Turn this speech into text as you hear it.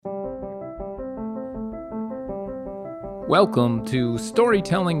Welcome to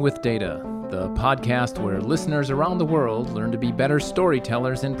Storytelling with Data, the podcast where listeners around the world learn to be better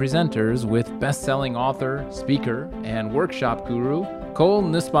storytellers and presenters with best-selling author, speaker, and workshop guru, Cole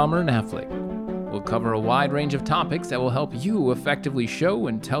Nussbaumer Knaflic. We'll cover a wide range of topics that will help you effectively show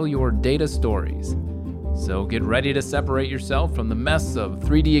and tell your data stories. So get ready to separate yourself from the mess of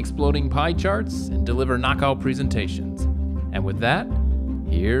 3D exploding pie charts and deliver knockout presentations. And with that,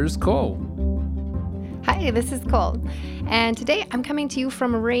 here's Cole. Hi, this is Cole, and today I'm coming to you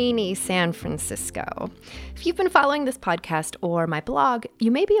from rainy San Francisco. If you've been following this podcast or my blog,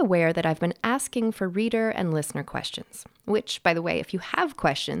 you may be aware that I've been asking for reader and listener questions, which, by the way, if you have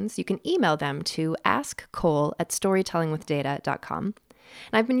questions, you can email them to askcole@storytellingwithdata.com. And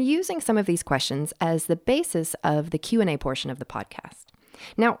I've been using some of these questions as the basis of the Q&A portion of the podcast.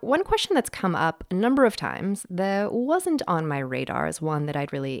 Now, one question that's come up a number of times that wasn't on my radar as one that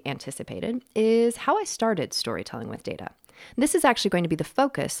I'd really anticipated is how I started storytelling with data. This is actually going to be the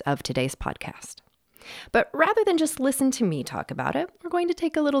focus of today's podcast. But rather than just listen to me talk about it, we're going to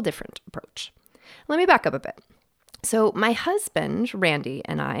take a little different approach. Let me back up a bit. So my husband, Randy,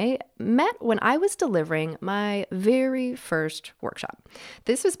 and I met when I was delivering my very first workshop.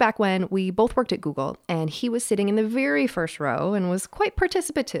 This was back when we both worked at Google, and he was sitting in the very first row and was quite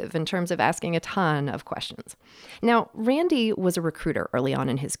participative in terms of asking a ton of questions. Now, Randy was a recruiter early on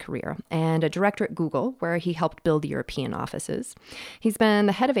in his career and a director at Google, where he helped build the European offices. He's been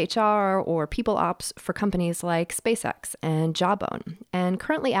the head of HR or people ops for companies like SpaceX and Jawbone, and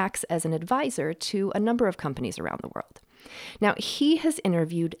currently acts as an advisor to a number of companies around the world. Now, he has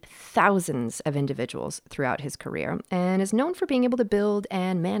interviewed thousands of individuals throughout his career and is known for being able to build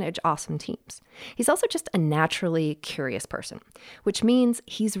and manage awesome teams. He's also just a naturally curious person, which means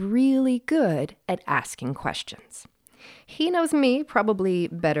he's really good at asking questions. He knows me probably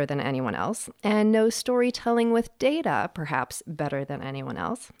better than anyone else and knows storytelling with data perhaps better than anyone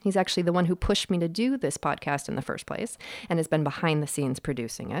else. He's actually the one who pushed me to do this podcast in the first place and has been behind the scenes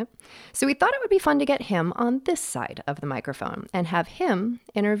producing it. So we thought it would be fun to get him on this side of the microphone and have him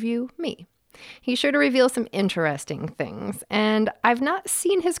interview me. He's sure to reveal some interesting things, and I've not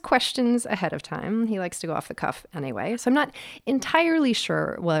seen his questions ahead of time. He likes to go off the cuff anyway, so I'm not entirely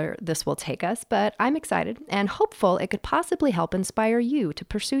sure where this will take us, but I'm excited and hopeful it could possibly help inspire you to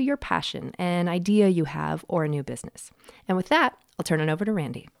pursue your passion, an idea you have, or a new business. And with that, I'll turn it over to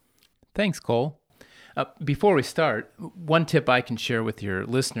Randy. Thanks, Cole. Before we start, one tip I can share with your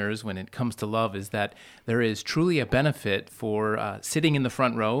listeners when it comes to love is that there is truly a benefit for sitting in the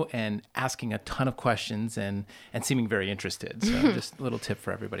front row and asking a ton of questions and seeming very interested. So just a little tip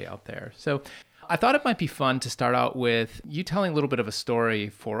for everybody out there. So I thought it might be fun to start out with you telling a little bit of a story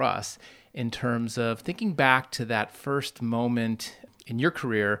for us in terms of thinking back to that first moment in your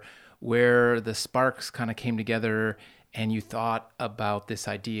career where the sparks kind of came together and you thought about this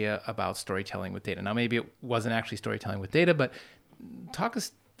idea about storytelling with data. Now, maybe it wasn't actually storytelling with data, but talk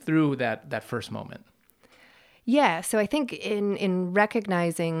us through that first moment. Yeah, so I think in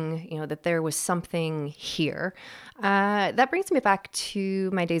recognizing, that there was something here, that brings me back to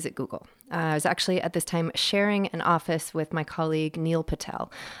my days at Google. I was actually at this time sharing an office with my colleague Neil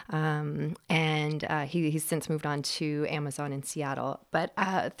Patel, and he's since moved on to Amazon in Seattle. But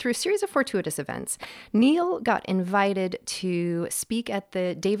through a series of fortuitous events, Neil got invited to speak at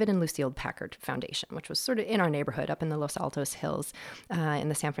the David and Lucille Packard Foundation, which was sort of in our neighborhood up in the Los Altos Hills in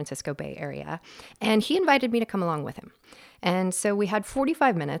the San Francisco Bay Area. And he invited me to come along with him. And so we had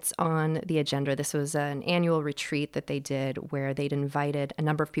 45 minutes on the agenda. This was an annual retreat that they did where they'd invited a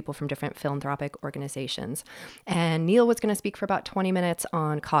number of people from different philanthropic organizations. And Neil was going to speak for about 20 minutes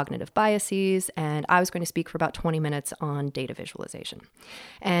on cognitive biases, and I was going to speak for about 20 minutes on data visualization.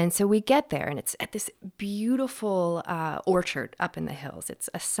 And so we get there, and it's at this beautiful orchard up in the hills. It's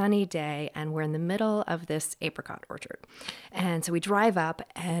a sunny day, and we're in the middle of this apricot orchard. And so we drive up,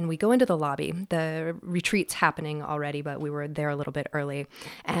 and we go into the lobby. The retreat's happening already, but we were there a little bit early.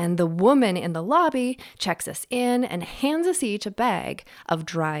 And the woman in the lobby checks us in and hands us each a bag of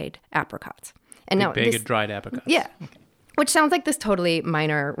dried apricots. And now bag of dried apricots. Yeah. Okay. Which sounds like this totally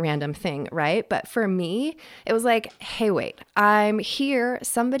minor, random thing, right? But for me, it was like, hey, wait, I'm here.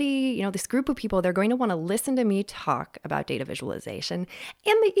 Somebody, this group of people, they're going to want to listen to me talk about data visualization.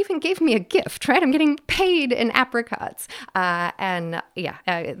 And they even gave me a gift, right? I'm getting paid in apricots. I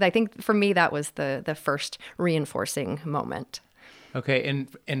think for me, that was the first reinforcing moment. Okay,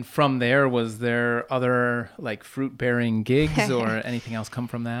 and from there, was there other like fruit-bearing gigs or anything else come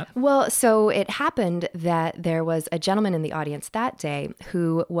from that? Well, so it happened that there was a gentleman in the audience that day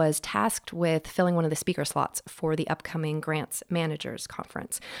who was tasked with filling one of the speaker slots for the upcoming Grants Managers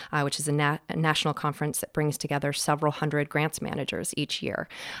Conference, which is a national conference that brings together several hundred grants managers each year.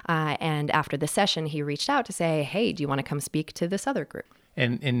 And after the session, he reached out to say, hey, do you want to come speak to this other group?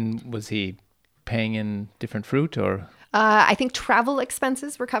 And was he paying in different fruit or? I think travel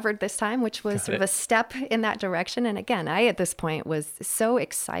expenses were covered this time, which was sort of it. a step in that direction. And again, I at this point was so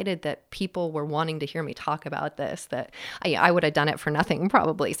excited that people were wanting to hear me talk about this that I would have done it for nothing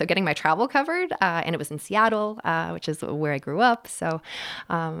probably. So getting my travel covered, and it was in Seattle, which is where I grew up. So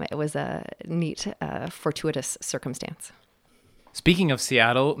it was a neat, fortuitous circumstance. Speaking of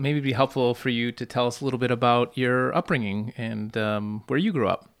Seattle, maybe it'd be helpful for you to tell us a little bit about your upbringing and where you grew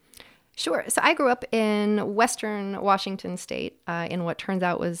up. Sure. So I grew up in Western Washington State in what turns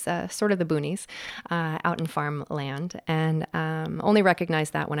out was sort of the boonies out in farmland, and only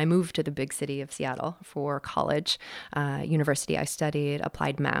recognized that when I moved to the big city of Seattle for college. University, I studied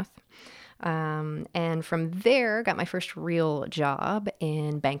applied math. And from there, got my first real job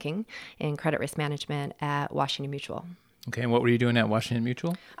in banking and credit risk management at Washington Mutual. Okay, and what were you doing at Washington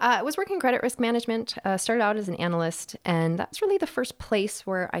Mutual? I was working credit risk management, started out as an analyst, and that's really the first place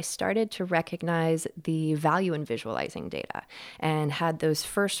where I started to recognize the value in visualizing data and had those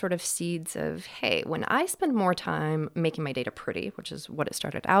first sort of seeds of, hey, when I spend more time making my data pretty, which is what it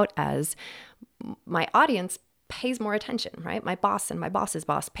started out as, my audience pays more attention, right? My boss and my boss's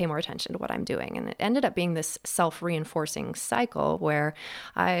boss pay more attention to what I'm doing. And it ended up being this self-reinforcing cycle where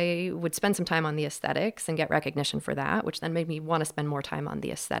I would spend some time on the aesthetics and get recognition for that, which then made me want to spend more time on the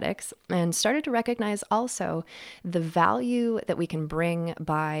aesthetics, and started to recognize also the value that we can bring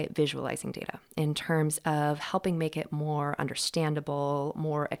by visualizing data in terms of helping make it more understandable,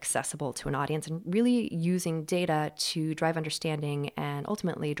 more accessible to an audience, and really using data to drive understanding and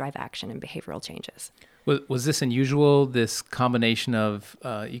ultimately drive action and behavioral changes. Was this unusual, this combination of,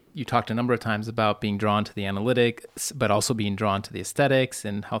 you talked a number of times about being drawn to the analytics, but also being drawn to the aesthetics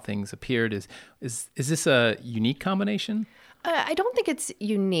and how things appeared. Is this a unique combination? I don't think it's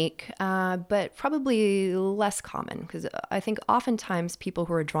unique, but probably less common, because I think oftentimes people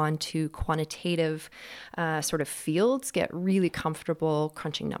who are drawn to quantitative sort of fields get really comfortable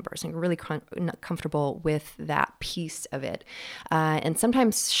crunching numbers and really comfortable with that piece of it, and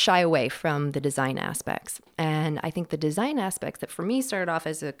sometimes shy away from the design aspects. And I think the design aspects that for me started off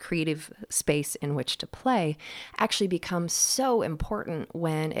as a creative space in which to play actually become so important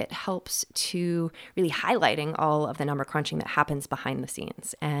when it helps to really highlighting all of the number crunching that happens behind the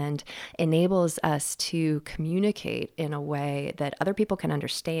scenes and enables us to communicate in a way that other people can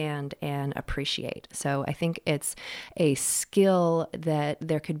understand and appreciate. So I think it's a skill that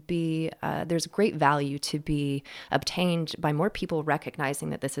there could be, there's great value to be obtained by more people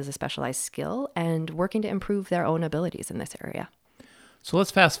recognizing that this is a specialized skill and working to improve their own abilities in this area. So let's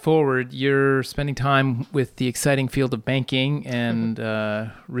fast forward. You're spending time with the exciting field of banking and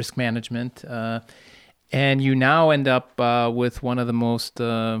risk management. And you now end up with one of the most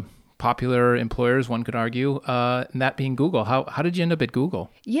popular employers, one could argue, and that being Google. How did you end up at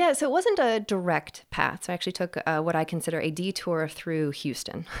Google? Yeah, so it wasn't a direct path. So I actually took what I consider a detour through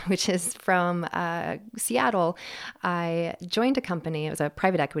Houston, which is from Seattle. I joined a company, it was a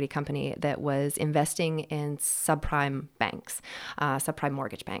private equity company that was investing in subprime banks, subprime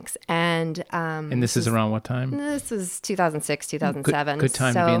mortgage banks. And this is around what time? This was 2006, 2007. Good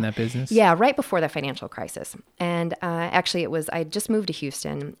time to be in that business. Yeah, right before the financial crisis. And actually I just moved to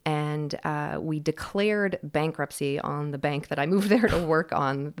Houston, and we declared bankruptcy on the bank that I moved there to work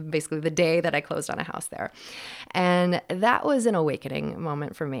on, basically the day that I closed on a house there. And that was an awakening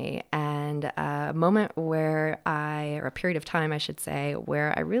moment for me, and a moment where or a period of time, I should say,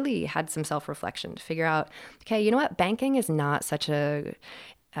 where I really had some self-reflection to figure out, okay, you know what? Banking is not such a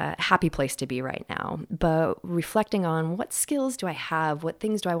happy place to be right now, but reflecting on what skills do I have, what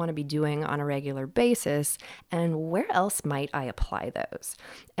things do I want to be doing on a regular basis, and where else might I apply those?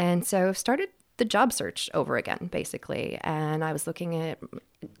 And so started the job search over again, basically. And I was looking at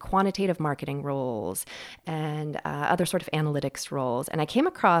quantitative marketing roles and other sort of analytics roles. And I came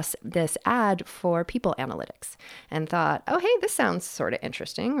across this ad for people analytics and thought, oh, hey, this sounds sort of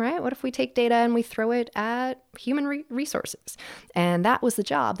interesting, right? What if we take data and we throw it at human resources? And that was the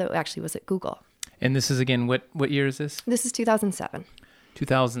job that actually was at Google. And this is, again, what year is this? This is 2007.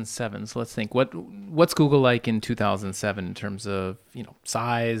 2007. So let's think. What's Google like in 2007 in terms of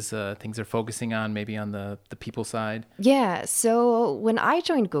size, things they're focusing on, maybe on the people side? Yeah. So when I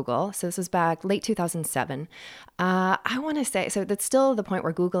joined Google, so this was back late 2007, I want to say, so that's still the point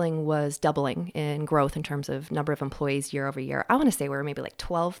where Googling was doubling in growth in terms of number of employees year over year. I want to say we were maybe like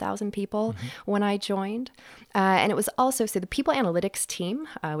 12,000 people when I joined. And it was also, so the people analytics team,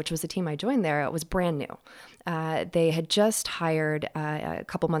 which was the team I joined there, it was brand new. They had just hired a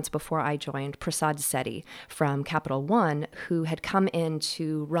couple months before I joined Prasad Sethi from Capital One, who had come in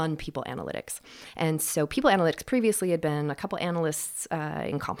to run people analytics. And so people analytics previously had been a couple analysts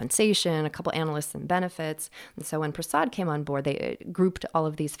in compensation, a couple analysts in benefits. And so when Prasad came on board, they grouped all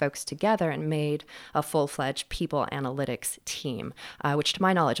of these folks together and made a full-fledged people analytics team, which to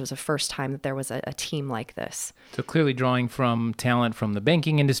my knowledge was the first time that there was a team like this. So clearly drawing from talent from the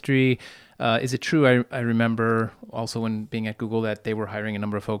banking industry. Is it true? I remember also when being at Google that they were hiring a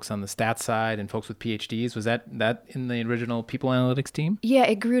number of folks on the stats side and folks with PhDs. Was that in the original people analytics team? Yeah,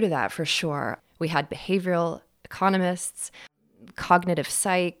 it grew to that for sure. We had behavioral economists, cognitive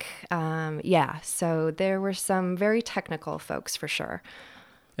psych. So there were some very technical folks for sure.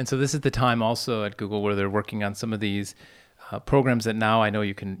 And so this is the time also at Google where they're working on some of these programs that now I know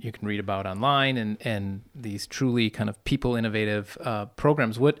you can read about online, and these truly kind of people innovative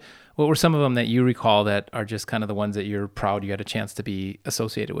programs. What were some of them that you recall that are just kind of the ones that you're proud you had a chance to be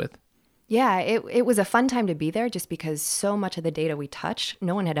associated with? Yeah, it was a fun time to be there just because so much of the data we touched,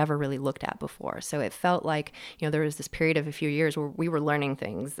 no one had ever really looked at before. So it felt like, there was this period of a few years where we were learning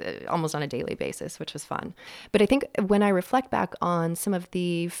things almost on a daily basis, which was fun. But I think when I reflect back on some of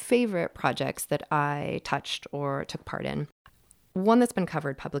the favorite projects that I touched or took part in, one that's been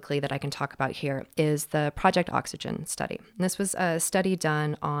covered publicly that I can talk about here is the Project Oxygen study. And this was a study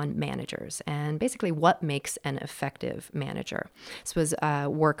done on managers and basically what makes an effective manager. This was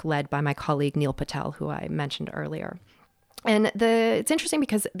work led by my colleague Neil Patel, who I mentioned earlier. And it's interesting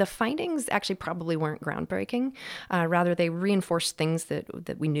because the findings actually probably weren't groundbreaking. Rather, they reinforced things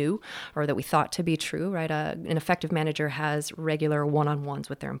that we knew or that we thought to be true, right? An effective manager has regular one-on-ones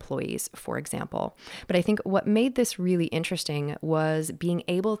with their employees, for example. But I think what made this really interesting was being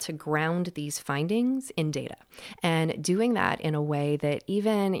able to ground these findings in data and doing that in a way that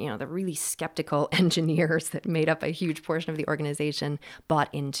even, the really skeptical engineers that made up a huge portion of the organization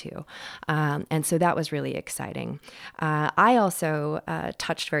bought into. And so that was really exciting. I also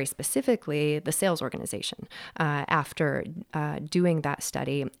touched very specifically the sales organization after doing that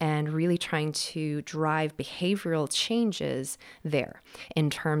study and really trying to drive behavioral changes there in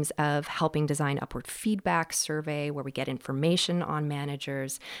terms of helping design upward feedback survey where we get information on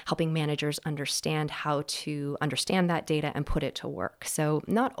managers, helping managers understand how to understand that data and put it to work. So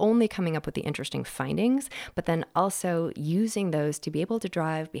not only coming up with the interesting findings, but then also using those to be able to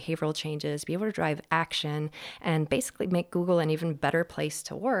drive behavioral changes, be able to drive action, and basically make Google an even better place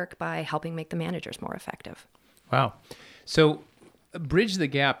to work by helping make the managers more effective. Wow. So bridge the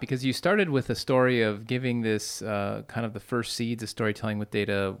gap, because you started with a story of giving this kind of the first seeds of storytelling with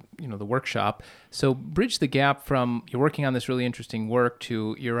data, the workshop. So bridge the gap from you're working on this really interesting work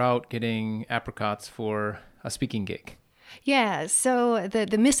to you're out getting apricots for a speaking gig. Yeah, so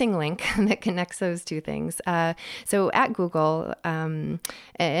the missing link that connects those two things. So at Google, and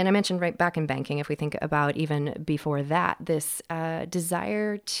I mentioned right back in banking, if we think about even before that, this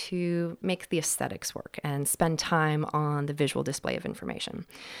desire to make the aesthetics work and spend time on the visual display of information.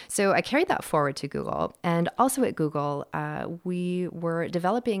 So I carried that forward to Google. And also at Google, we were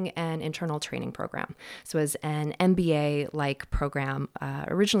developing an internal training program. So it was an MBA-like program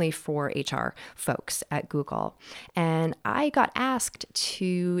originally for HR folks at Google. And I got asked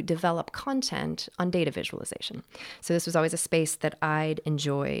to develop content on data visualization. So this was always a space that I'd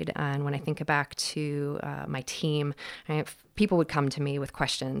enjoyed. And when I think back to my team, people would come to me with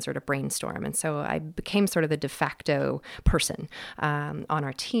questions or to brainstorm. And so I became sort of the de facto person on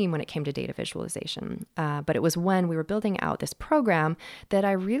our team when it came to data visualization. But it was when we were building out this program that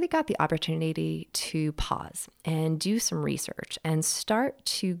I really got the opportunity to pause and do some research and start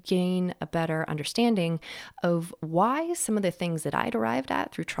to gain a better understanding of why some of the things that I'd arrived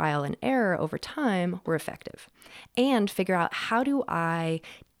at through trial and error over time were effective, and figure out how do I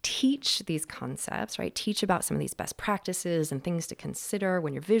teach these concepts, right? Teach about some of these best practices and things to consider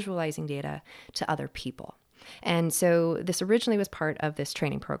when you're visualizing data to other people. And so this originally was part of this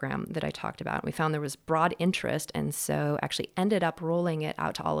training program that I talked about. We found there was broad interest, and so actually ended up rolling it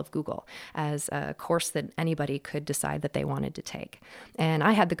out to all of Google as a course that anybody could decide that they wanted to take. And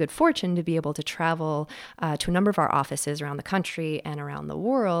I had the good fortune to be able to travel to a number of our offices around the country and around the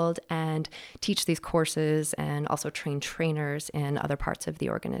world and teach these courses and also train trainers in other parts of the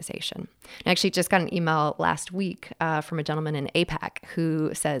organization. I actually just got an email last week from a gentleman in APAC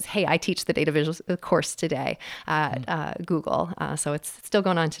who says, hey, I teach the data visual course today at Google. So it's still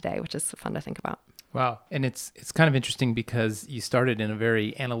going on today, which is fun to think about. Wow. And it's kind of interesting because you started in a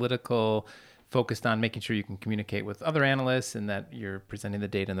very analytical, focused on making sure you can communicate with other analysts and that you're presenting the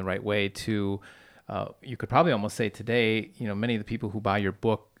data in the right way to, you could probably almost say today, many of the people who buy your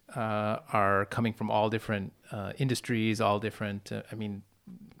book are coming from all different industries, all different,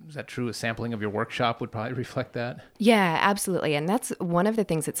 is that true? A sampling of your workshop would probably reflect that? Yeah, absolutely. And that's one of the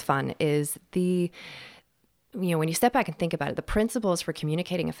things that's fun is when you step back and think about it, the principles for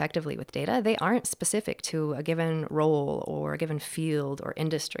communicating effectively with data, they aren't specific to a given role or a given field or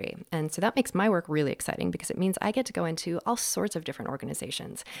industry. And so that makes my work really exciting because it means I get to go into all sorts of different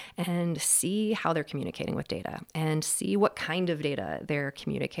organizations and see how they're communicating with data and see what kind of data they're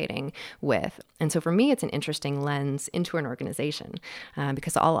communicating with. And so for me, it's an interesting lens into an organization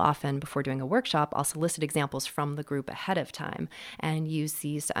because I'll often, before doing a workshop, I'll solicit examples from the group ahead of time and use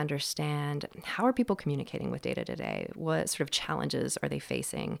these to understand how are people communicating with data today? What sort of challenges are they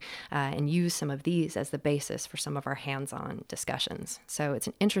facing? And use some of these as the basis for some of our hands-on discussions. So it's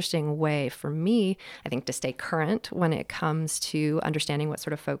an interesting way for me, I think, to stay current when it comes to understanding what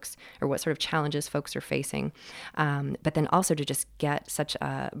sort of folks or what sort of challenges folks are facing, but then also to just get such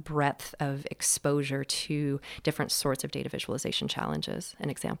a breadth of exposure to different sorts of data visualization challenges and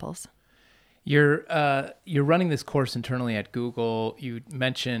examples. You're running this course internally at Google. You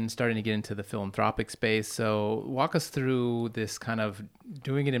mentioned starting to get into the philanthropic space. So walk us through this kind of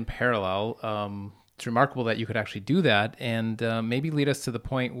doing it in parallel. It's remarkable that you could actually do that, and maybe lead us to the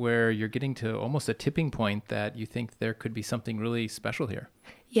point where you're getting to almost a tipping point that you think there could be something really special here.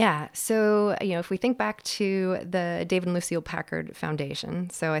 Yeah. So, if we think back to the David and Lucille Packard Foundation,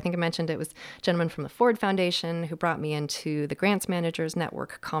 so I think I mentioned it was a gentleman from the Ford Foundation who brought me into the Grants Managers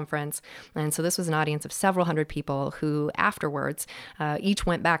Network conference. And so this was an audience of several hundred people who afterwards each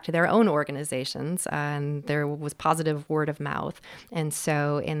went back to their own organizations, and there was positive word of mouth. And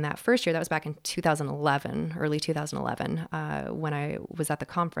so in that first year, that was back in 2011, early 2011, when I was at the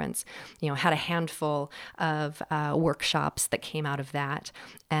conference, had a handful of workshops that came out of that.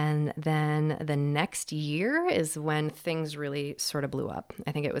 And then the next year is when things really sort of blew up.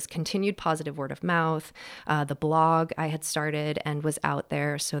 I think it was continued positive word of mouth. The blog I had started and was out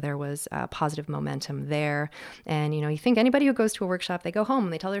there, so there was positive momentum there. And, you think anybody who goes to a workshop, they go home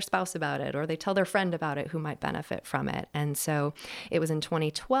and they tell their spouse about it, or they tell their friend about it who might benefit from it. And so it was in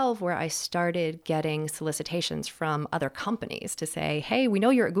 2012 where I started getting solicitations from other companies to say, hey, we know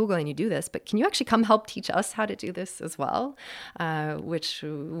you're at Google and you do this, but can you actually come help teach us how to do this as well? Which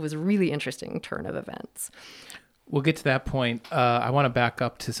was a really interesting turn of events. We'll get to that point. I want to back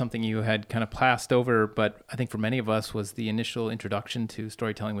up to something you had kind of passed over, but I think for many of us was the initial introduction to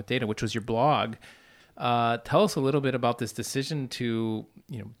storytelling with data, which was your blog. Tell us a little bit about this decision to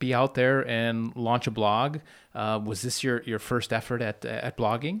be out there and launch a blog. Was this your first effort at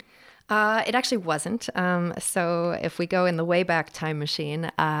blogging? It actually wasn't. So if we go in the Wayback Time Machine,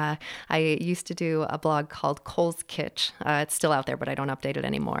 I used to do a blog called Cole's Kitch. It's still out there, but I don't update it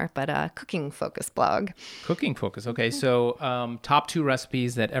anymore. But a cooking-focused blog. Cooking focus. Okay, so top 2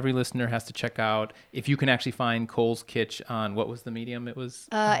 recipes that every listener has to check out. If you can actually find Cole's Kitch on, what was the medium it was?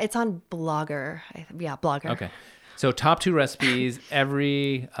 It's on Blogger. Yeah, Blogger. Okay. So top 2 recipes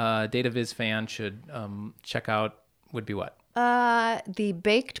every DataViz fan should check out would be what? The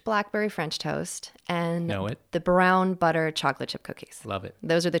baked blackberry French toast and Know it. the brown butter chocolate chip cookies. Love it.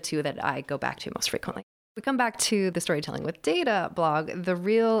 Those are the 2 that I go back to most frequently. We come back to the Storytelling with Data blog. The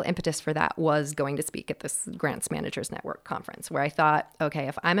real impetus for that was going to speak at this Grants Managers Network conference, where I thought, okay,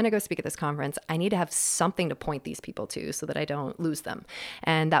 if I'm going to go speak at this conference, I need to have something to point these people to so that I don't lose them.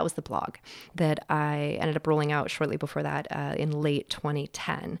 And that was the blog that I ended up rolling out shortly before that in late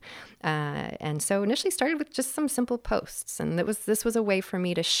 2010. And so initially started with just some simple posts. And this was a way for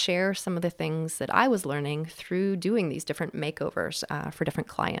me to share some of the things that I was learning through doing these different makeovers for different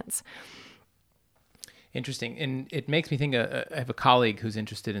clients. Interesting. And it makes me think, I have a colleague who's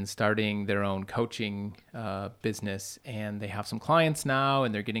interested in starting their own coaching business, and they have some clients now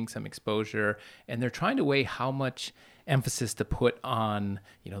and they're getting some exposure, and they're trying to weigh how much emphasis to put on,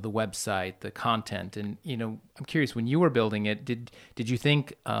 the website, the content. And, I'm curious, when you were building it, did you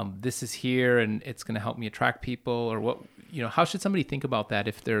think this is here and it's going to help me attract people, or what, how should somebody think about that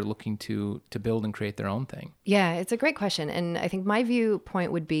if they're looking to build and create their own thing? Yeah, it's a great question. And I think my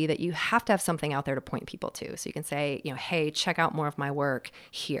viewpoint would be that you have to have something out there to point people to. So you can say, hey, check out more of my work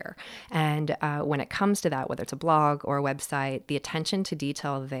here. And when it comes to that, whether it's a blog or a website, the attention to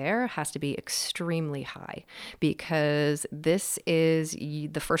detail there has to be extremely high, because this is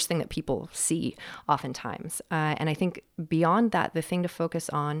the first thing that people see oftentimes. And I think beyond that, the thing to focus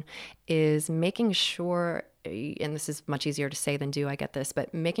on is making sure, and this is much easier to say than do, I get this,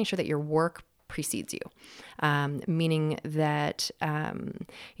 but making sure that your work precedes you, meaning that,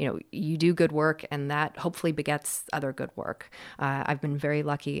 you do good work and that hopefully begets other good work. I've been very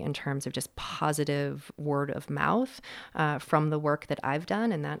lucky in terms of just positive word of mouth from the work that I've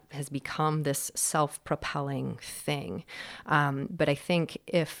done, and that has become this self-propelling thing. But I think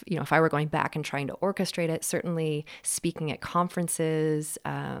if I were going back and trying to orchestrate it, certainly speaking at conferences,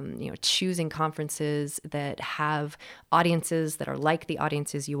 choosing conferences that have audiences that are like the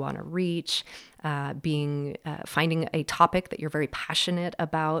audiences you want to reach, finding a topic that you're very passionate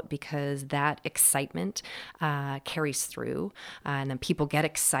about, because that excitement carries through, and then people get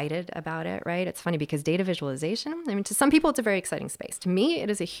excited about it, right? It's funny because data visualization, to some people it's a very exciting space. To me, it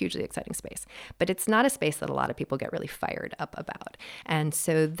is a hugely exciting space, but it's not a space that a lot of people get really fired up about. And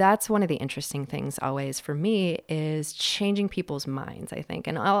so that's one of the interesting things always for me, is changing people's minds, I think.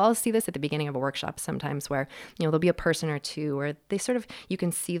 And I'll see this at the beginning of a workshop sometimes, where there'll be a person or two where they you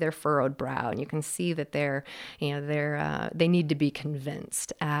can see their furrowed brow, and you can see that they need to be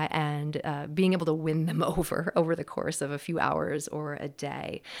convinced, and being able to win them over the course of a few hours or a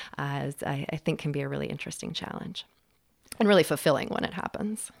day, I think can be a really interesting challenge, and really fulfilling when it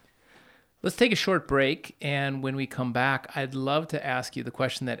happens. Let's take a short break, and when we come back, I'd love to ask you the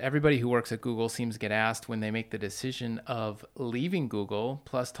question that everybody who works at Google seems to get asked when they make the decision of leaving Google,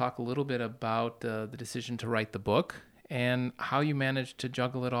 plus talk a little bit about the decision to write the book and how you managed to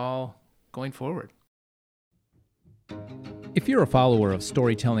juggle it all going forward. If you're a follower of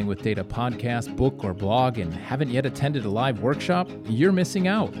Storytelling with Data podcast, book, or blog and haven't yet attended a live workshop, you're missing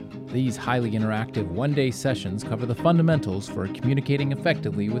out. These highly interactive one-day sessions cover the fundamentals for communicating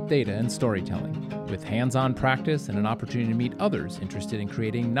effectively with data and storytelling, with hands-on practice and an opportunity to meet others interested in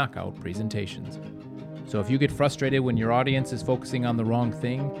creating knockout presentations. So if you get frustrated when your audience is focusing on the wrong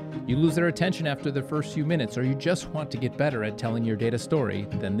thing, you lose their attention after the first few minutes, or you just want to get better at telling your data story,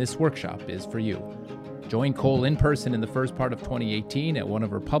 then this workshop is for you. Join Cole in person in the first part of 2018 at one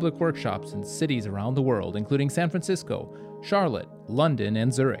of her public workshops in cities around the world, including San Francisco, Charlotte, London,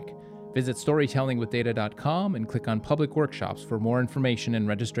 and Zurich. Visit storytellingwithdata.com and click on public workshops for more information and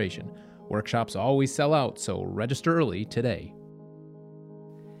registration. Workshops always sell out, so register early today.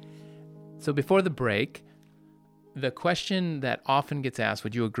 So before the break, the question that often gets asked,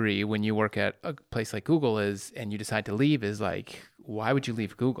 would you agree, when you work at a place like Google and you decide to leave, is like, why would you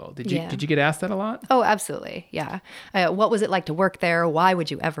leave Google? Did you get asked that a lot? Oh, absolutely. Yeah. What was it like to work there? Why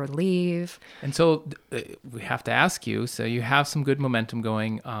would you ever leave? And so we have to ask you, so you have some good momentum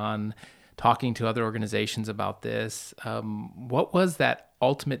going on, talking to other organizations about this. What was that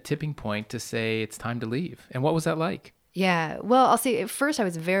ultimate tipping point to say it's time to leave? And what was that like? Yeah, well, I'll say first I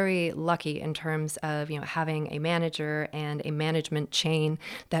was very lucky in terms of, having a manager and a management chain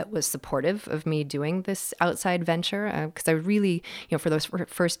that was supportive of me doing this outside venture, because I really, for those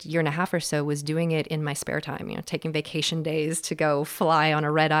first year and a half or so was doing it in my spare time, taking vacation days to go fly on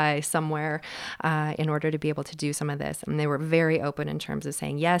a red eye somewhere in order to be able to do some of this. And they were very open in terms of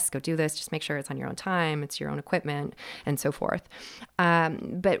saying, yes, go do this, just make sure it's on your own time, it's your own equipment, and so forth.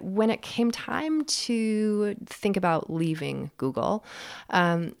 But when it came time to think about leaving Google,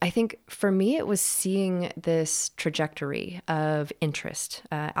 I think for me it was seeing this trajectory of interest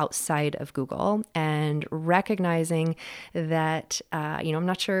outside of Google and recognizing that, I'm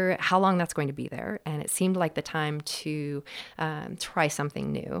not sure how long that's going to be there. And it seemed like the time to try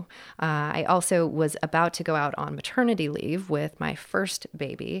something new. I also was about to go out on maternity leave with my first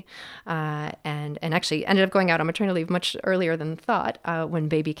baby and actually ended up going out on maternity leave much earlier than thought when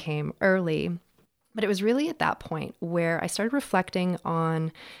baby came early. But it was really at that point where I started reflecting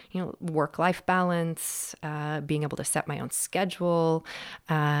on, work-life balance, being able to set my own schedule,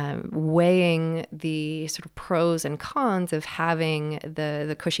 weighing the sort of pros and cons of having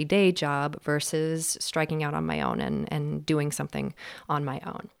the cushy day job versus striking out on my own and doing something on my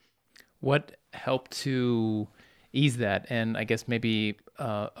own. What helped to ease that? And I guess maybe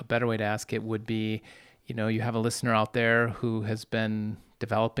a better way to ask it would be, you have a listener out there who has been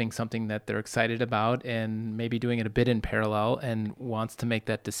developing something that they're excited about and maybe doing it a bit in parallel and wants to make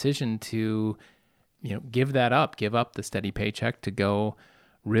that decision to, give up the steady paycheck to go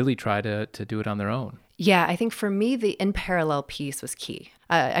really try to do it on their own. Yeah, I think for me, the in parallel piece was key.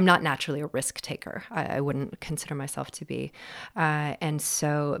 I'm not naturally a risk taker. I wouldn't consider myself to be. And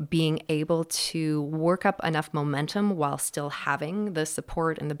so being able to work up enough momentum while still having the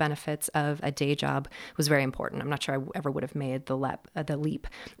support and the benefits of a day job was very important. I'm not sure I ever would have made the leap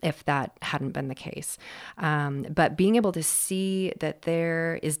if that hadn't been the case. But being able to see that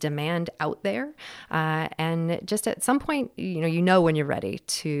there is demand out there, and just at some point, you know when you're ready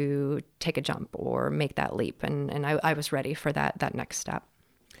to take a jump or make that leap. And I was ready for that next step.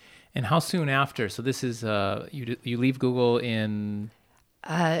 And how soon after? So this is, you leave Google in?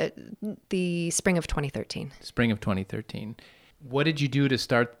 The spring of 2013. Spring of 2013. What did you do to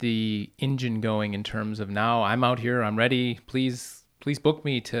start the engine going in terms of now I'm out here, I'm ready, please book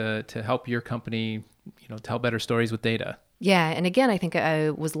me to help your company, tell better stories with data? Yeah. And again, I think I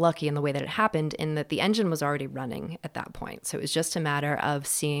was lucky in the way that it happened in that the engine was already running at that point. So it was just a matter of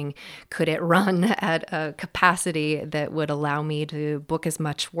seeing, could it run at a capacity that would allow me to book as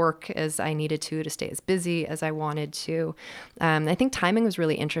much work as I needed to stay as busy as I wanted to. I think timing was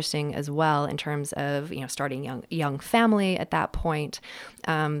really interesting as well in terms of, starting young family at that point.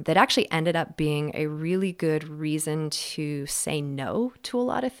 That actually ended up being a really good reason to say no to a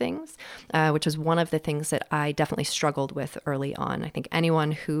lot of things, which was one of the things that I definitely struggled with early on. I think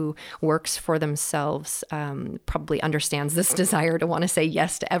anyone who works for themselves probably understands this desire to want to say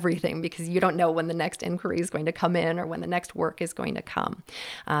yes to everything because you don't know when the next inquiry is going to come in or when the next work is going to come.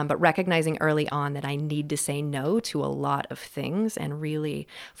 But recognizing early on that I need to say no to a lot of things and really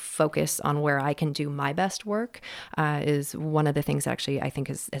focus on where I can do my best work is one of the things that actually I think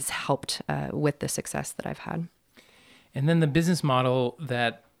has helped with the success that I've had. And then the business model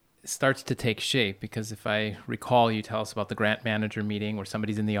that starts to take shape, because if I recall, you tell us about the grant manager meeting where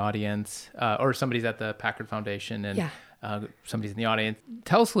somebody's in the audience or somebody's at the Packard Foundation and somebody's in the audience.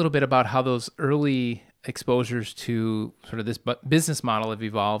 Tell us a little bit about how those early exposures to sort of this business model have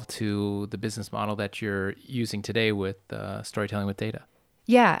evolved to the business model that you're using today with storytelling with data.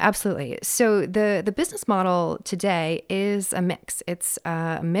 Yeah, absolutely. So the business model today is a mix. It's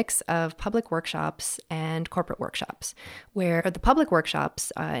a mix of public workshops and corporate workshops, where the public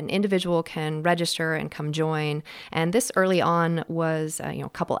workshops, an individual can register and come join. And this early on was a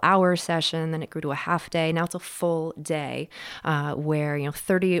couple hour session, then it grew to a half day. Now it's a full day where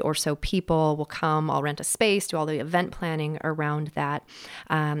 30 or so people will come. I'll rent a space, do all the event planning around that,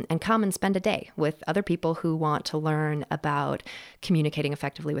 and come and spend a day with other people who want to learn about communicating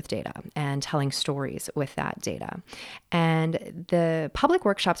effectively with data and telling stories with that data. And the public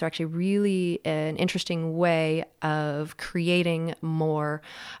workshops are actually really an interesting way of creating more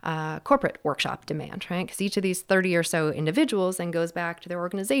corporate workshop demand, right? Because each of these 30 or so individuals then goes back to their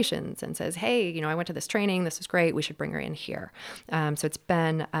organizations and says, hey, I went to this training, this is great, we should bring her in here. So it's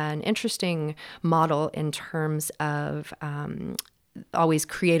been an interesting model in terms of always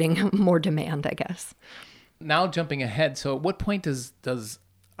creating more demand, I guess. Now jumping ahead, so at what point does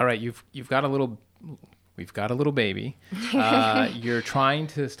all right, we've got a little baby. You're trying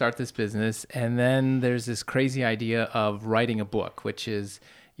to start this business, and then there's this crazy idea of writing a book, which is,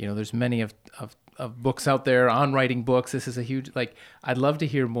 there's many of books out there on writing books. This is a huge, I'd love to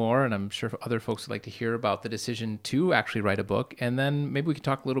hear more, and I'm sure other folks would like to hear about the decision to actually write a book. And then maybe we could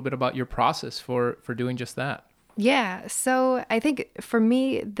talk a little bit about your process for doing just that. Yeah. So I think for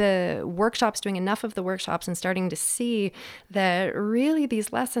me, the workshops, doing enough of the workshops and starting to see that really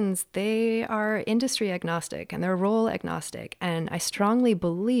these lessons, they are industry agnostic and they're role agnostic. And I strongly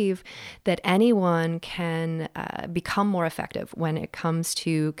believe that anyone can become more effective when it comes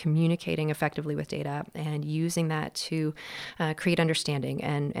to communicating effectively with data and using that to create understanding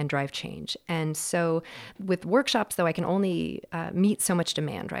and drive change. And so with workshops, though, I can only meet so much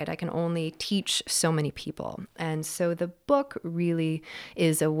demand, right? I can only teach so many people. And so the book really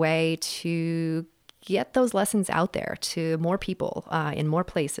is a way to get those lessons out there to more people in more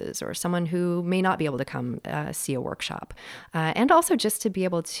places, or someone who may not be able to come see a workshop. And also just to be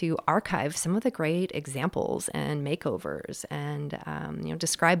able to archive some of the great examples and makeovers and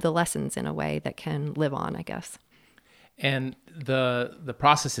describe the lessons in a way that can live on, I guess. And the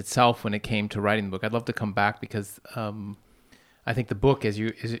process itself when it came to writing the book, I'd love to come back because I think the book,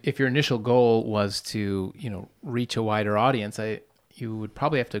 if your initial goal was to, reach a wider audience, you would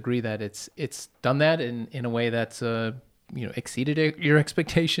probably have to agree that it's done that in a way that's, exceeded your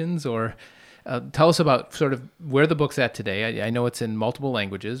expectations, or Tell us about sort of where the book's at today. I know it's in multiple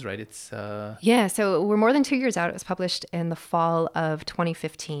languages, right? It's Yeah, so we're more than 2 years out. It was published in the fall of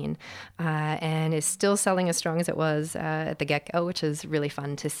 2015 and is still selling as strong as it was at the get-go, which is really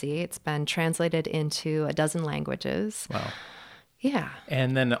fun to see. It's been translated into a dozen languages. wow. Yeah.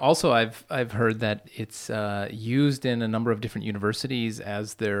 And then also I've heard that it's used in a number of different universities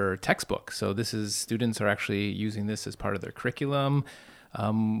as their textbook. So students are actually using this as part of their curriculum.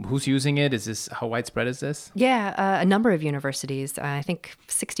 Who's using it? How widespread is this? Yeah, a number of universities. I think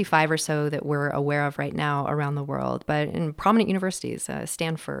 65 or so that we're aware of right now around the world, but in prominent universities,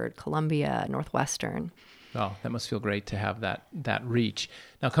 Stanford, Columbia, Northwestern. Oh, that must feel great to have that reach.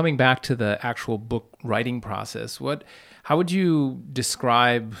 Now, coming back to the actual book writing process, how would you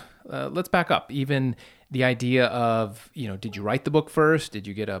describe, let's back up, even the idea of, did you write the book first? Did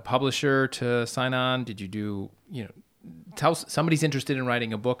you get a publisher to sign on? Did you do, tell somebody's interested in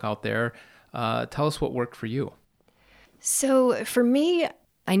writing a book out there. Tell us what worked for you. So for me,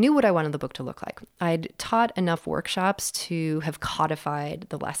 I knew what I wanted the book to look like. I'd taught enough workshops to have codified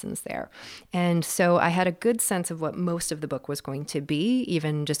the lessons there. And so I had a good sense of what most of the book was going to be,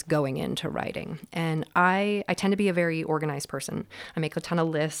 even just going into writing. And I tend to be a very organized person. I make a ton of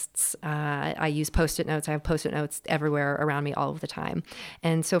lists. I use Post-it notes. I have Post-it notes everywhere around me all of the time.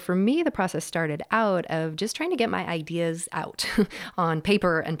 And so for me, the process started out of just trying to get my ideas out on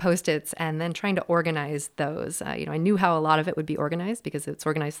paper and Post-its and then trying to organize those. I knew how a lot of it would be organized because it's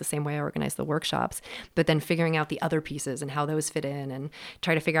organized the same way I organize the workshops, but then figuring out the other pieces and how those fit in and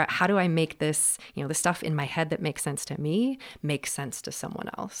try to figure out how do I make this, the stuff in my head that makes sense to me, make sense to someone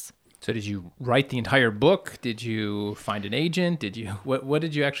else. So did you write the entire book? Did you find an agent? What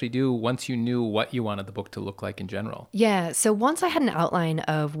did you actually do once you knew what you wanted the book to look like in general? Yeah, so once I had an outline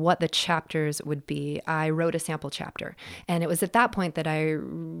of what the chapters would be, I wrote a sample chapter. And it was at that point that I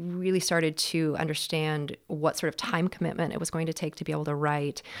really started to understand what sort of time commitment it was going to take to be able to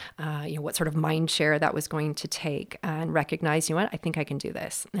write, what sort of mind share that was going to take, and recognize, I think I can do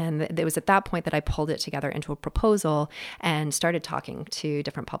this. And it was at that point that I pulled it together into a proposal and started talking to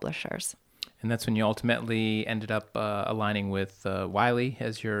different publishers. And that's when you ultimately ended up aligning with Wiley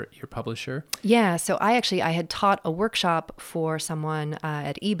as your publisher? Yeah, so I had taught a workshop for someone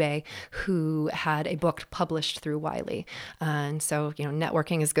at eBay who had a book published through Wiley. And so,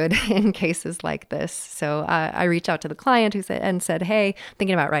 networking is good in cases like this. So I reached out to the client who said, hey,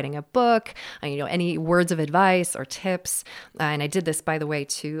 thinking about writing a book, any words of advice or tips. And I did this, by the way,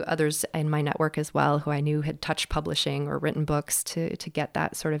 to others in my network as well, who I knew had touched publishing or written books to get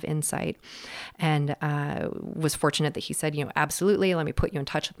that sort of insight. And was fortunate that he said, absolutely, let me put you in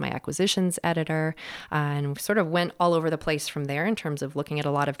touch with my acquisitions editor, and sort of went all over the place from there in terms of looking at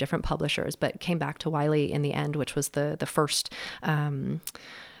a lot of different publishers, but came back to Wiley in the end, which was the first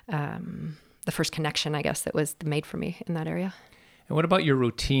connection, I guess, that was made for me in that area. And what about your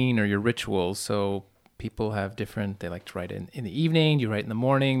routine or your rituals? So people have they like to write in the evening, you write in the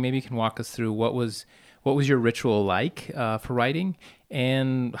morning. Maybe you can walk us through what was your ritual like for writing,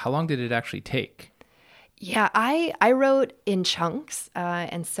 and how long did it actually take? Yeah, I wrote in chunks.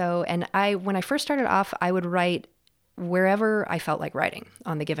 When I first started off, I would write wherever I felt like writing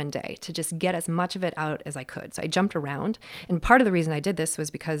on the given day to just get as much of it out as I could. So I jumped around. And part of the reason I did this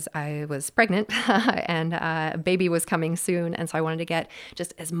was because I was pregnant and a baby was coming soon. And so I wanted to get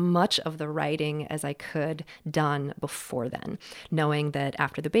just as much of the writing as I could done before then, knowing that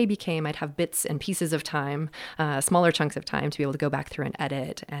after the baby came, I'd have bits and pieces of time, smaller chunks of time to be able to go back through and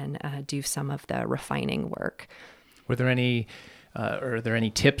edit and do some of the refining work. Were there any are there any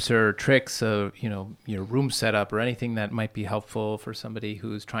tips or tricks of, your room setup or anything that might be helpful for somebody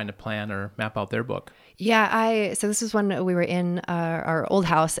who's trying to plan or map out their book? Yeah, so this is when we were in our old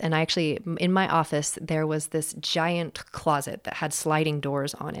house, and in my office, there was this giant closet that had sliding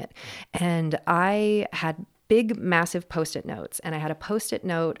doors on it. And I had big, massive Post-it notes. And I had a Post-it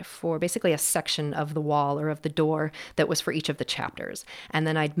note for basically a section of the wall or of the door that was for each of the chapters. And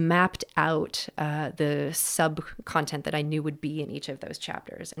then I'd mapped out the sub-content that I knew would be in each of those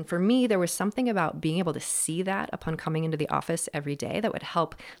chapters. And for me, there was something about being able to see that upon coming into the office every day that would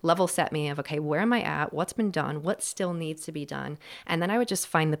help level set me of, okay, where am I at? What's been done? What still needs to be done? And then I would just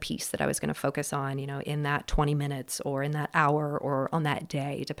find the piece that I was going to focus on, in that 20 minutes or in that hour or on that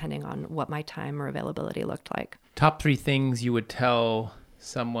day, depending on what my time or availability looked like. Top 3 things you would tell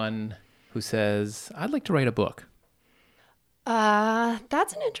someone who says, I'd like to write a book.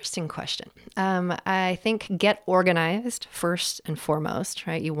 That's an interesting question. I think get organized first and foremost,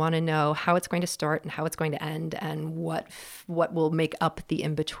 right? You want to know how it's going to start and how it's going to end and what will make up the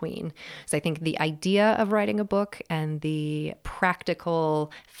in between. So I think the idea of writing a book and the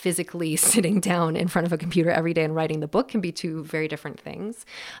practical, physically sitting down in front of a computer every day and writing the book can be two very different things.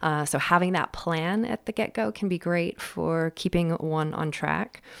 So having that plan at the get-go can be great for keeping one on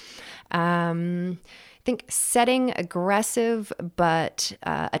track. I think setting aggressive but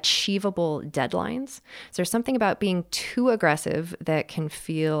achievable deadlines. So there's something about being too aggressive that can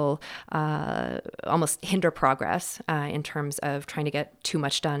feel almost hinder progress in terms of trying to get too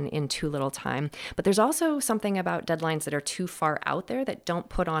much done in too little time. But there's also something about deadlines that are too far out there that don't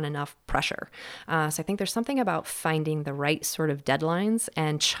put on enough pressure. So I think there's something about finding the right sort of deadlines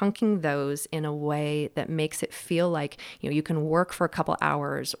and chunking those in a way that makes it feel like, you can work for a couple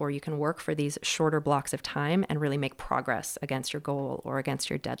hours or you can work for these shorter blocks of time and really make progress against your goal or against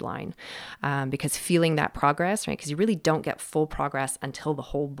your deadline. Because feeling that progress, right? Because you really don't get full progress until the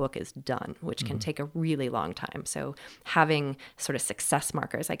whole book is done, which can take a really long time. So having sort of success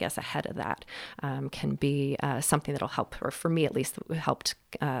markers, I guess, ahead of that can be something that'll help, or for me at least, helped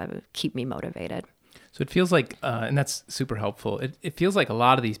keep me motivated. So it feels like, and that's super helpful, it feels like a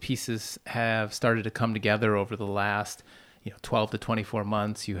lot of these pieces have started to come together over the last 12 to 24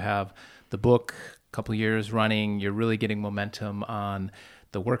 months. You have the book, a couple of years running, you're really getting momentum on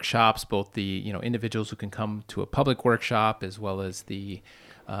the workshops, both the individuals who can come to a public workshop as well as the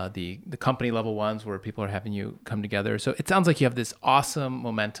company level ones where people are having you come together. So it sounds like you have this awesome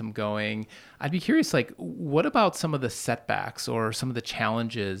momentum going. I'd be curious, like, what about some of the setbacks or some of the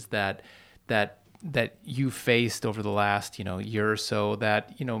challenges that you faced over the last year or so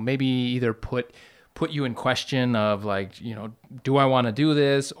that maybe either put you in question of, like, do I want to do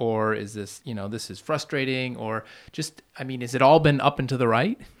this, or is this this is frustrating, or just, has it all been up and to the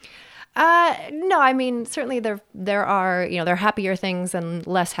right? No, I mean, certainly there are, there are happier things and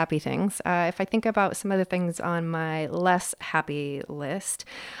less happy things. If I think about some of the things on my less happy list,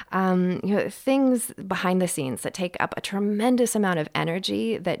 things behind the scenes that take up a tremendous amount of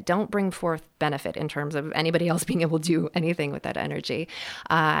energy that don't bring forth benefit in terms of anybody else being able to do anything with that energy.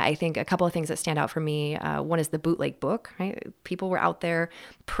 I think a couple of things that stand out for me, one is the bootleg book, right? People were out there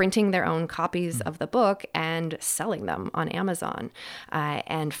printing their own copies of the book and selling them on Amazon.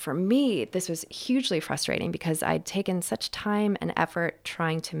 And for me, this was hugely frustrating because I'd taken such time and effort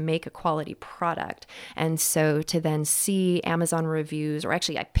trying to make a quality product. And so to then see Amazon reviews, or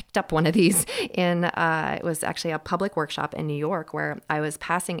actually I picked up one of these it was actually a public workshop in New York where I was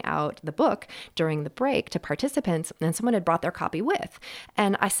passing out the book during the break to participants, and someone had brought their copy with.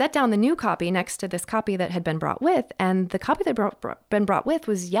 And I set down the new copy next to this copy that had been brought with, and the copy that had been brought with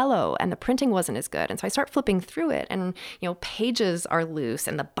was yellow and the printing wasn't as good. And so I start flipping through it, and pages are loose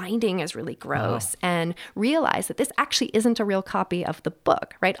and the binding is really gross, and realize that this actually isn't a real copy of the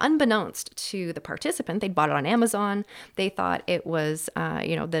book, right? Unbeknownst to the participant, they'd bought it on Amazon. They thought it was,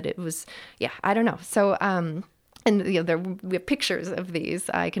 that it was, I don't know. So, and we have pictures of these.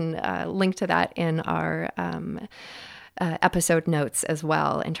 I can link to that in our episode notes as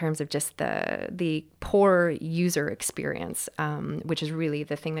well, in terms of just the poor user experience, which is really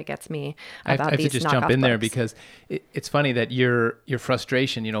the thing that gets me about these knockoff books. I have to just jump in there because it's funny that your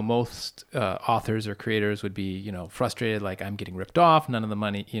frustration, most authors or creators would be, frustrated, like, I'm getting ripped off, none of the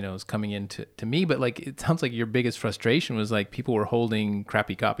money, is coming in to me. But, like, it sounds like your biggest frustration was, like, people were holding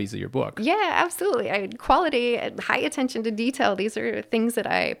crappy copies of your book. Yeah, absolutely. Quality, high attention to detail. These are things that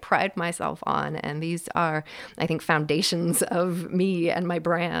I pride myself on. And these are, I think, foundations of me and my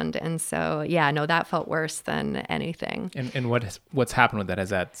brand. And so, that felt worse than anything. And what's happened with that? Has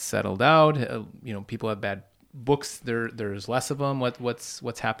that settled out? People have bad books, there's less of them.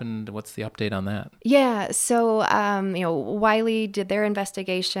 What's happened? What's the update on that? Yeah. So, Wiley did their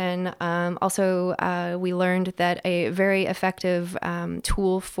investigation. Also, we learned that a very effective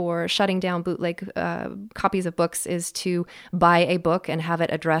tool for shutting down bootleg copies of books is to buy a book and have it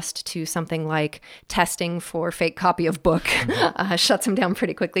addressed to something like testing for fake copy of book. Shuts them down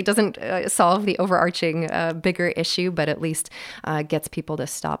pretty quickly. Doesn't solve the overarching bigger issue, but at least gets people to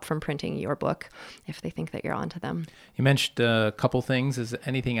stop from printing your book if they think that you're onto them. You mentioned a couple things. Is there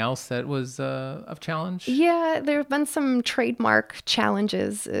anything else that was of challenge? Yeah, there have been some trademark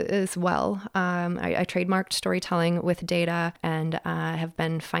challenges as well. I trademarked storytelling with data, and have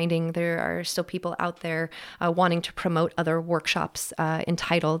been finding there are still people out there wanting to promote other workshops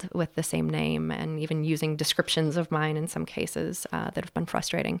entitled with the same name, and even using descriptions of mine in some cases that have been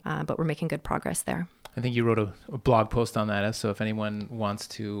frustrating, but we're making good progress there. I think you wrote a blog post on that, so if anyone wants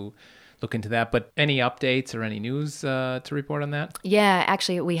to look into that. But any updates or any news to report on that? Yeah,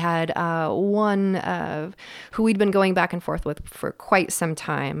 actually, we had one who we'd been going back and forth with for quite some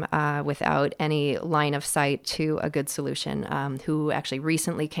time without any line of sight to a good solution, who actually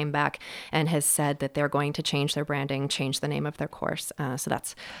recently came back and has said that they're going to change their branding, change the name of their course. So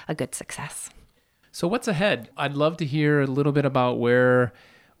that's a good success. So what's ahead? I'd love to hear a little bit about where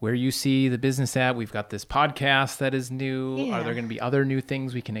you see the business at. We've got this podcast that is new. Yeah. Are there going to be other new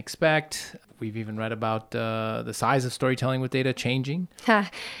things we can expect? We've even read about the size of storytelling with data changing.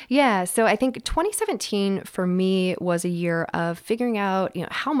 Yeah, so I think 2017 for me was a year of figuring out,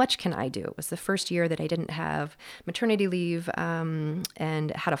 how much can I do? It was the first year that I didn't have maternity leave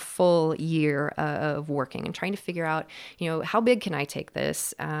and had a full year of working and trying to figure out, how big can I take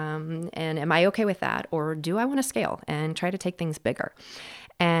this? And am I okay with that? Or do I want to scale and try to take things bigger?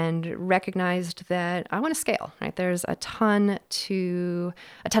 And recognized that I want to scale, right? There's a ton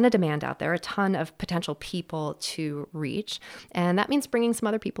of demand out there, a ton of potential people to reach. And that means bringing some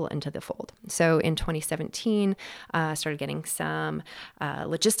other people into the fold. So in 2017, started getting some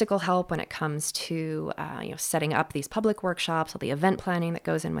logistical help when it comes to, setting up these public workshops, all the event planning that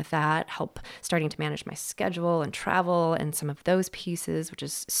goes in with that, help starting to manage my schedule and travel and some of those pieces, which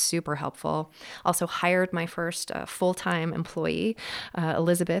is super helpful. Also hired my first full-time employee,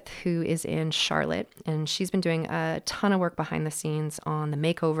 Elizabeth, who is in Charlotte, and she's been doing a ton of work behind the scenes on the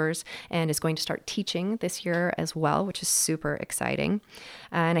makeovers and is going to start teaching this year as well, which is super exciting.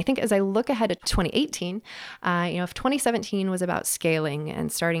 And I think as I look ahead to 2018, if 2017 was about scaling and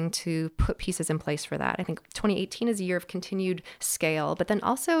starting to put pieces in place for that, I think 2018 is a year of continued scale, but then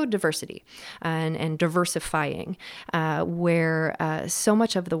also diversity and diversifying, where so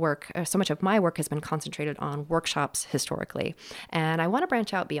much of my work has been concentrated on workshops historically. And I want to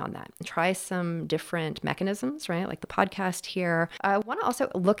branch out beyond that and try some different mechanisms, right? Like the podcast here. I want to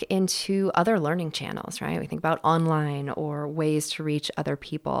also look into other learning channels, right? We think about online or ways to reach other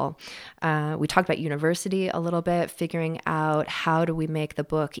people. We talked about university a little bit, figuring out how do we make the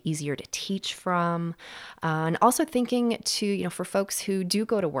book easier to teach from, and also thinking to, for folks who do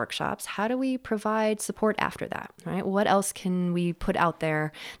go to workshops, how do we provide support after that, right? What else can we put out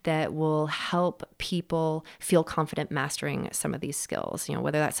there that will help people feel confident mastering some of these skills?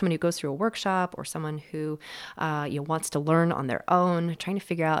 Whether that's someone who goes through a workshop or someone who wants to learn on their own, trying to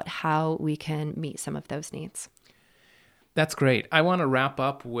figure out how we can meet some of those needs. That's great. I want to wrap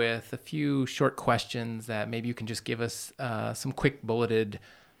up with a few short questions that maybe you can just give us some quick bulleted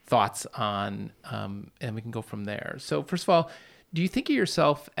thoughts on, and we can go from there. So first of all, do you think of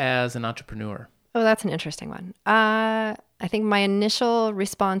yourself as an entrepreneur? Oh, that's an interesting one. I think my initial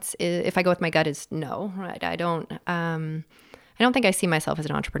response is, if I go with my gut, is no, right? I don't think I see myself as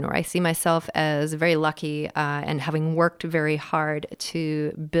an entrepreneur. I see myself as very lucky and having worked very hard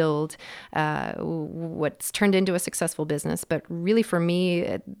to build what's turned into a successful business. But really for me,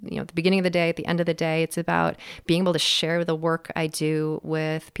 at the beginning of the day, at the end of the day, it's about being able to share the work I do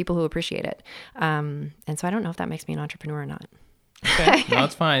with people who appreciate it. And so I don't know if that makes me an entrepreneur or not. Okay, no,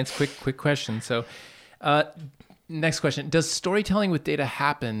 it's fine. It's quick question. So next question. Does storytelling with data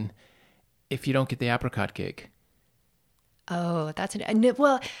happen if you don't get the Apricot gig? Oh, that's an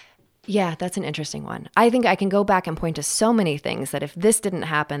interesting one. I think I can go back and point to so many things that if this didn't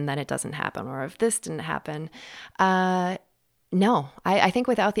happen, then it doesn't happen. Or if this didn't happen, no. I think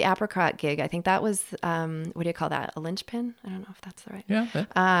without the Apricot gig, I think that was, what do you call that? A linchpin? I don't know if that's the right.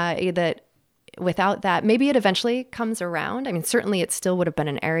 Yeah. That without that, maybe it eventually comes around. I mean, certainly it still would have been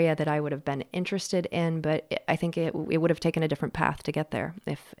an area that I would have been interested in, but I think it would have taken a different path to get there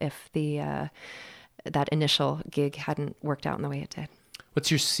if that initial gig hadn't worked out in the way it did.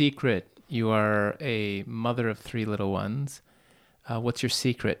 What's your secret? You are a mother of 3 little ones. What's your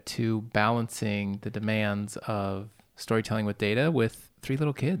secret to balancing the demands of storytelling with data with 3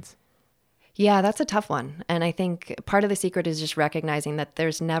 little kids? Yeah, that's a tough one. And I think part of the secret is just recognizing that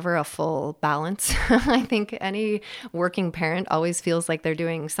there's never a full balance. I think any working parent always feels like they're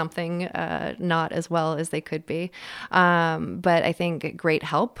doing something not as well as they could be. But I think great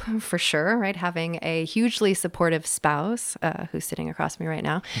help for sure, right? Having a hugely supportive spouse who's sitting across me right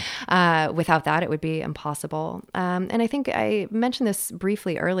now. Without that, it would be impossible. And I think I mentioned this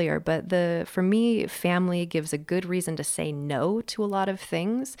briefly earlier, but for me, family gives a good reason to say no to a lot of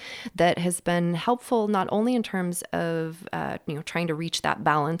things that has been helpful, not only in terms of trying to reach that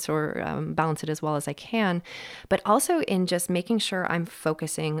balance or balance it as well as I can, but also in just making sure I'm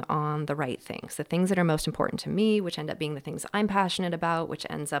focusing on the right things, the things that are most important to me, which end up being the things I'm passionate about, which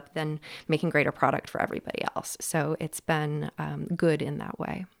ends up then making greater product for everybody else. So it's been good in that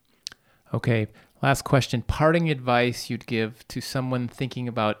way. Okay, last question. Parting advice you'd give to someone thinking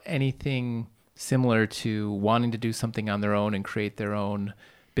about anything similar to wanting to do something on their own and create their own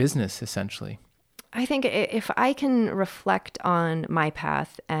business, essentially? I think if I can reflect on my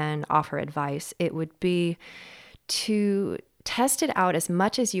path and offer advice, it would be to test it out as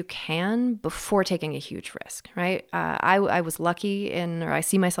much as you can before taking a huge risk, right? I was lucky or I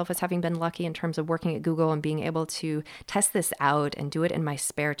see myself as having been lucky in terms of working at Google and being able to test this out and do it in my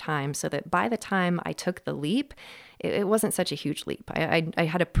spare time so that by the time I took the leap, it wasn't such a huge leap. I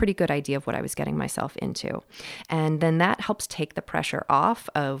had a pretty good idea of what I was getting myself into. And then that helps take the pressure off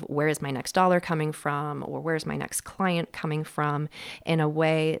of where is my next dollar coming from or where's my next client coming from in a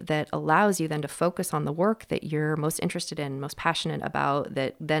way that allows you then to focus on the work that you're most interested in, most passionate about,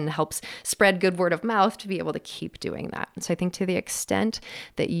 that then helps spread good word of mouth to be able to keep doing that. So I think to the extent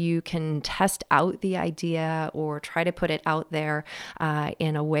that you can test out the idea or try to put it out there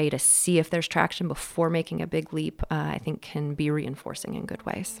in a way to see if there's traction before making a big leap, I think can be reinforcing in good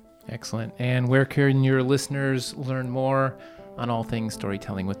ways. Excellent. And where can your listeners learn more on all things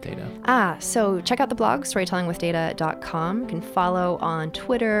storytelling with data? So check out the blog, storytellingwithdata.com. You can follow on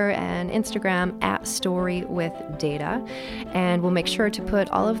Twitter and Instagram @storywithdata. And we'll make sure to put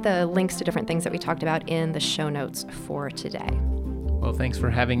all of the links to different things that we talked about in the show notes for today. Well, thanks for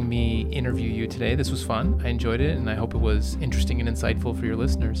having me interview you today. This was fun. I enjoyed it, and I hope it was interesting and insightful for your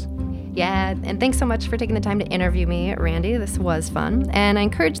listeners. Yeah, and thanks so much for taking the time to interview me, Randy. This was fun. And I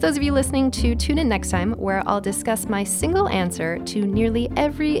encourage those of you listening to tune in next time, where I'll discuss my single answer to nearly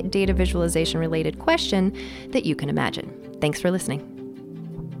every data visualization related question that you can imagine. Thanks for listening.